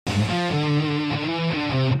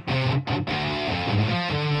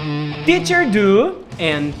Teacher Du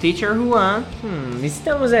and Teacher Juan.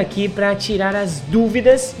 Estamos aqui para tirar as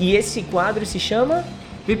dúvidas e esse quadro se chama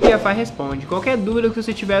VPFI Responde. Qualquer dúvida que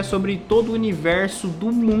você tiver sobre todo o universo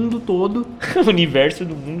do mundo todo, o universo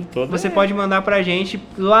do mundo todo, você pode mandar pra gente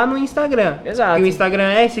lá no Instagram. Exato. E o Instagram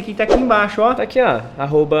é esse aqui que tá aqui embaixo, ó. Tá aqui, ó,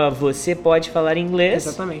 @você pode falar inglês.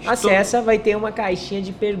 Exatamente. Acessa, vai ter uma caixinha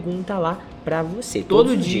de pergunta lá pra você.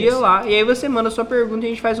 Todo dia lá. E aí você manda a sua pergunta e a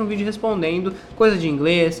gente faz um vídeo respondendo coisa de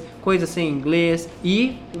inglês, coisa sem inglês.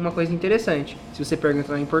 E uma coisa interessante, se você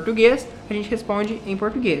perguntar em português, a gente responde em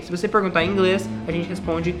português. Se você perguntar em inglês, a gente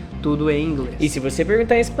responde tudo em inglês. E se você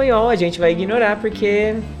perguntar em espanhol, a gente vai ignorar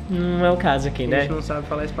porque não é o caso aqui, né? A gente não sabe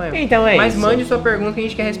falar espanhol. Então é Mas isso. mande sua pergunta que a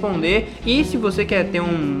gente quer responder. E se você quer ter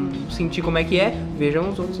sentir como é que é, vejam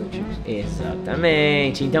os outros artigos.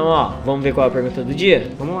 Exatamente. Então, ó, vamos ver qual é a pergunta do dia?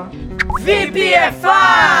 Vamos lá.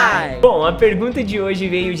 VPFI! Bom, a pergunta de hoje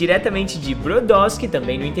veio diretamente de Brodowski,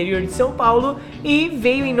 também no interior de São Paulo, e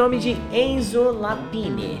veio em nome de Enzo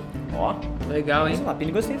Lapine. Ó, Legal, hein? Enzo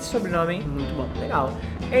Lapine, gostei desse sobrenome, hein? Muito bom. Legal.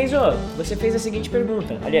 Enzo, você fez a seguinte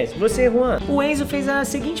pergunta. Aliás, você, Juan. O Enzo fez a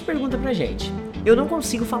seguinte pergunta pra gente. Eu não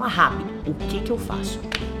consigo falar rápido. O que eu faço?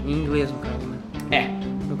 Em inglês, no caso, né?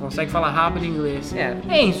 Não consegue falar rápido em inglês.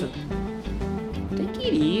 É isso. Take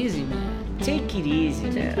it easy, man. Take it easy,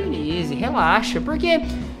 né? Take it easy, relaxa. Porque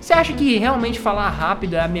você acha que realmente falar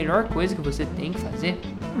rápido é a melhor coisa que você tem que fazer?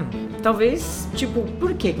 Talvez, tipo,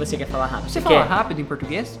 por que você quer falar rápido? Você fala rápido em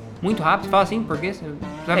português? Muito rápido? Você fala assim em português? Você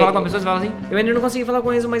vai falar com uma pessoa, você fala assim? Eu ainda não consegui falar com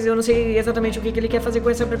o Enzo, mas eu não sei exatamente o que ele quer fazer com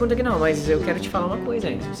essa pergunta aqui não. Mas eu quero te falar uma coisa,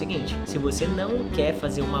 Enzo. É o seguinte, se você não quer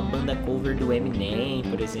fazer uma banda cover do Eminem,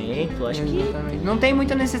 por exemplo, acho que... Não tem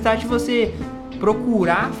muita necessidade de você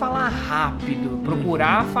procurar falar rápido,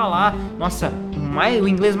 procurar falar, nossa, o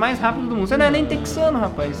inglês mais rápido do mundo. Você não é nem texano,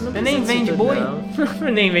 rapaz. Você nem vende boi.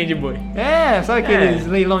 Nem vende boi. É, sabe aqueles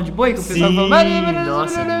leilão de boi que o pessoal fala...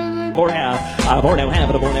 Nossa.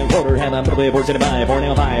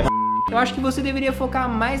 Eu acho que você deveria focar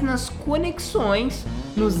mais nas conexões,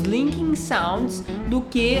 nos linking sounds, do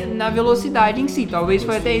que na velocidade em si. Talvez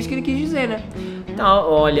foi até isso que ele quis dizer, né? Então,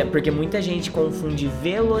 olha, porque muita gente confunde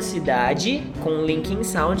velocidade com linking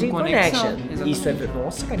sound e connection. Isso é...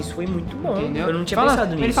 Nossa, cara, isso foi muito bom. Entendeu? Eu não tinha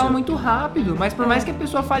pensado nisso. Ele fala muito rápido, mas por mais que a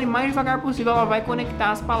pessoa fale mais devagar possível, ela vai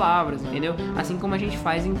conectar as palavras, entendeu? Assim como a gente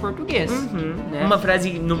faz em português. Né? Uma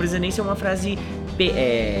frase, não precisa nem ser uma frase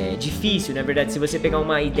difícil, na verdade. Se você pegar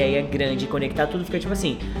uma ideia grande e conectar tudo, fica tipo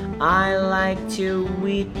assim: I like to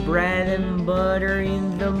eat bread and butter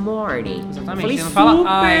in the morning. Exatamente. Falei Você não fala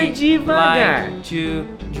super devagar. Like to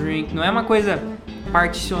drink. Não é uma coisa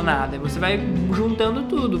particionada. Você vai juntando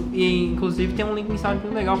tudo. E inclusive tem um linking sound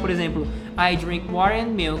muito legal. Por exemplo, I drink water and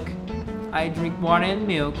milk. I drink water and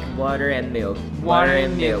milk. Water and milk. Water and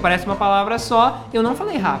milk. Parece uma palavra só. Eu não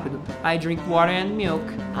falei rápido. I drink water and milk.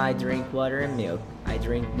 I drink water and milk. I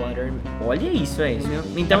drink water and... Olha isso, é isso.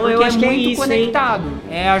 Então eu acho que é muito isso, conectado. Hein?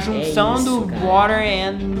 É a junção isso, do cara. water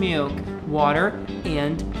and milk. Water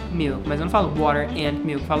and milk. Mas eu não falo water and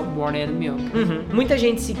milk, eu falo water and milk. Muita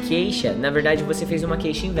gente se queixa, na verdade você fez uma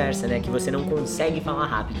queixa inversa, né? Que você não consegue falar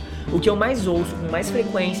rápido. O que eu mais ouço com mais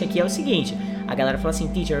frequência aqui é o seguinte: a galera fala assim,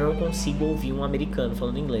 teacher, eu não consigo ouvir um americano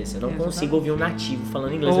falando inglês. Eu não consigo ouvir um nativo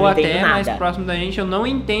falando inglês. Ou eu não entendo até nada. mais próximo da gente, eu não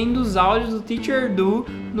entendo os áudios do Teacher Du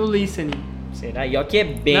no listening. Será? E ó que é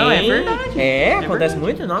bem... Não, é verdade. Acontece verdade.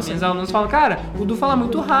 muito, nossa. Os alunos falam, cara, o Du fala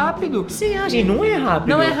muito rápido. Você acha? E não é rápido.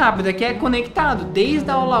 Não é rápido, é que é conectado.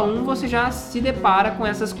 Desde a aula 1 você já se depara com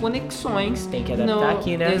essas conexões. Tem que adaptar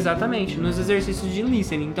aqui, né? Exatamente, nos exercícios de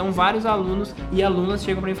listening. Então vários alunos e alunas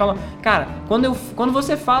chegam pra mim e falam, cara, quando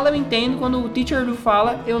você fala eu entendo, quando o Teacher Du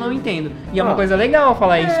fala eu não entendo. E é uma coisa legal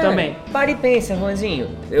falar isso também. Para e pensa, Juanzinho.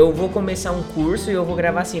 Eu vou começar um curso e eu vou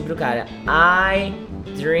gravar assim pro cara: I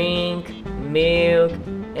drink milk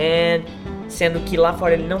and... Sendo que lá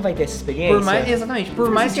fora ele não vai ter essa experiência. Exatamente.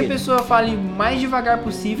 Por mais que a pessoa fale mais devagar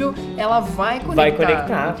possível, ela vai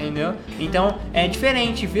conectar. Entendeu? Então é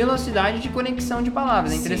diferente. Velocidade de conexão de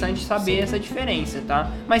palavras. É interessante saber essa diferença, tá?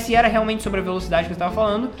 Mas se era realmente sobre a velocidade que eu estava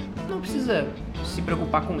falando, não precisa se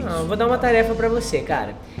preocupar com isso. Eu vou dar uma tarefa pra você,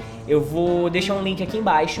 cara. Eu vou deixar um link aqui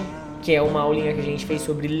embaixo, que é uma aulinha que a gente fez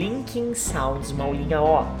sobre linking sounds. Uma aulinha,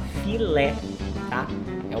 ó, filé, tá?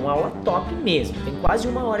 É uma aula top mesmo, tem quase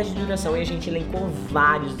 1 hora de duração e a gente elencou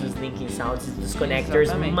vários dos linking sounds e dos connectors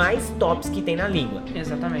mais tops que tem na língua.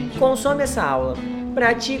 Exatamente. Consome essa aula,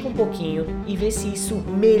 pratica um pouquinho e vê se isso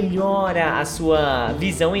melhora a sua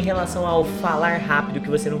visão em relação ao falar rápido que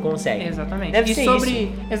você não consegue. Exatamente. Deve ser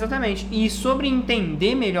isso. Exatamente. E sobre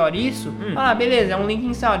entender melhor isso, beleza, é um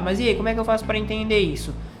linking sound, mas e aí, como é que eu faço para entender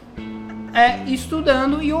isso?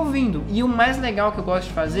 estudando e ouvindo. E o mais legal que eu gosto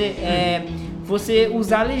de fazer é você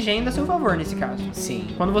usar a legenda a seu favor nesse caso. Sim.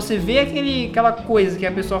 Quando você vê aquela coisa que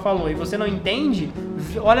a pessoa falou e você não entende,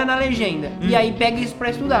 olha na legenda e aí pega isso pra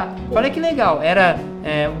estudar. Olha que legal, era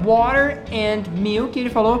water and milk, ele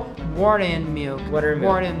falou water and milk.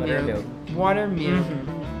 Water and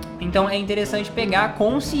milk. Então é interessante pegar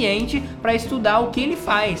consciente para estudar o que ele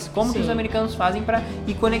faz, como que os americanos fazem para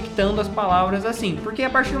ir conectando as palavras assim, porque a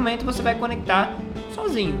partir do momento você vai conectar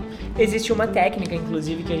sozinho. Existe uma técnica,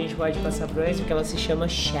 inclusive, que a gente pode passar pro Enzo, que ela se chama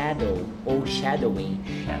shadow, ou shadowing.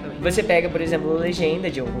 Você pega, por exemplo, a legenda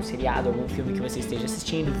de algum seriado, algum filme que você esteja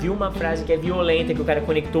assistindo, viu uma frase que é violenta, que o cara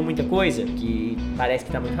conectou muita coisa, que parece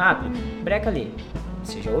que tá muito rápido, breca ali.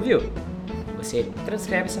 Você já ouviu? Você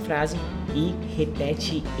transcreve essa frase e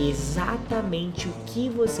repete exatamente o que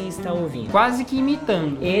você está ouvindo. Quase que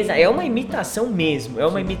imitando. É uma imitação mesmo,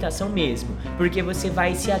 porque você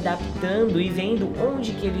vai se adaptando e vendo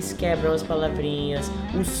onde que eles quebram as palavrinhas,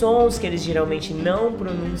 os sons que eles geralmente não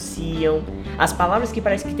pronunciam, as palavras que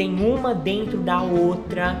parece que tem uma dentro da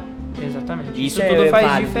outra. Exatamente. Isso tudo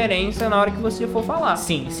faz diferença na hora que você for falar.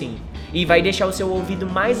 Sim. E vai deixar o seu ouvido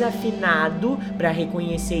mais afinado para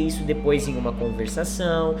reconhecer isso depois em uma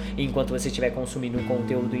conversação, enquanto você estiver consumindo um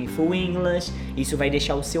conteúdo em full English. Isso vai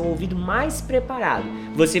deixar o seu ouvido mais preparado.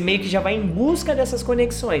 Você meio que já vai em busca dessas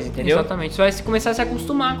conexões, entendeu? Exatamente. Você vai começar a se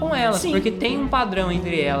acostumar com elas, porque tem um padrão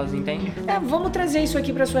entre elas, entende? Vamos trazer isso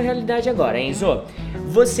aqui para sua realidade agora, Enzo.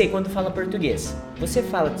 Você, quando fala português, você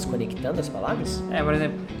fala desconectando as palavras? Por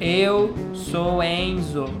exemplo, eu sou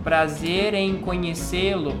Enzo, prazer em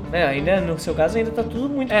conhecê-lo. Ainda no seu caso ainda tá tudo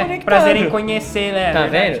muito conectado. Prazer em conhecê-lo, tá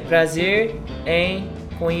vendo? Prazer em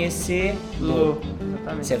conhecê-lo.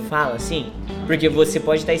 Exatamente. Você fala assim? Porque você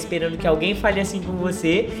pode estar esperando que alguém fale assim com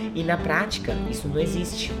você e na prática isso não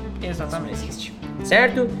existe. Exatamente. Isso não existe.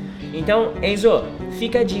 Certo? Então, Enzo,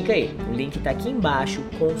 fica a dica aí. O link tá aqui embaixo.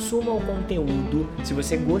 Consuma o conteúdo. Se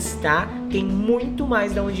você gostar, tem muito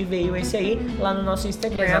mais de onde veio esse aí lá no nosso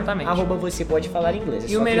Instagram. Exatamente. @você pode falar inglês.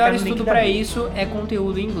 E o melhor estudo para isso é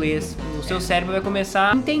conteúdo em inglês. O seu cérebro vai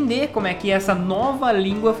começar a entender como é que essa nova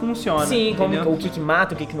língua funciona. Sim, o que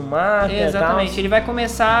mata, o que não mata. Exatamente. Ele vai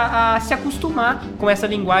começar a se acostumar com essa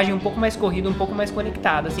linguagem um pouco mais corrida, um pouco mais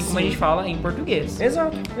conectada, assim como a gente fala em português.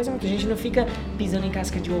 Exato. A gente não fica pisando em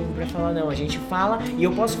casca de ovo pra falar, não. A gente fala, e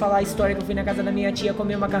eu posso falar a história que eu fui na casa da minha tia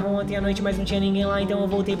comer macarrão ontem à noite, mas não tinha ninguém lá, então eu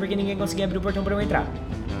voltei porque ninguém conseguia abrir o portão pra eu entrar.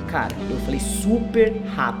 Cara, eu falei super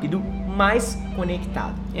rápido, mas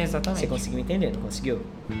conectado. Exatamente. Você conseguiu entender, não conseguiu?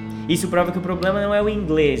 Isso prova que o problema não é o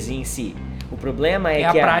inglês em si. O problema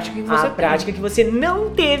é que a prática que você não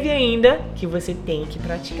teve ainda, que você tem que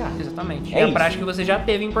praticar. Exatamente. É a prática que você já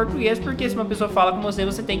teve em português, porque se uma pessoa fala com você,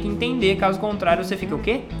 você tem que entender. Caso contrário, você fica o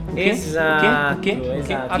quê? Exato. O quê?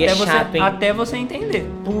 Exato. Até você entender.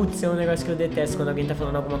 Putz, é um negócio que eu detesto quando alguém tá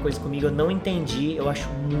falando alguma coisa comigo, eu não entendi, eu acho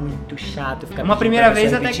muito chato ficar uma primeira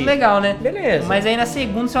vez até que legal, né? Beleza. Mas aí na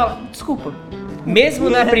segunda você fala, desculpa. Mesmo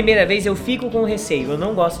na primeira vez eu fico com receio, eu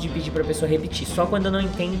não gosto de pedir pra pessoa repetir, só quando eu não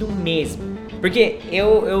entendo mesmo. Porque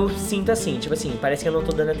eu sinto assim, tipo assim, parece que eu não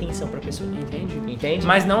tô dando atenção pra pessoa. Entende?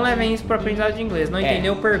 Mas não levem isso pra aprendizagem de inglês. Não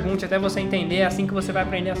entendeu, pergunte até você entender, é assim que você vai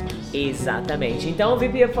aprender as coisas. Exatamente. Então,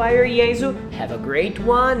 VPFlyer e Enzo, have a great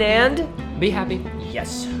one and be happy.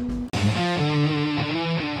 Yes.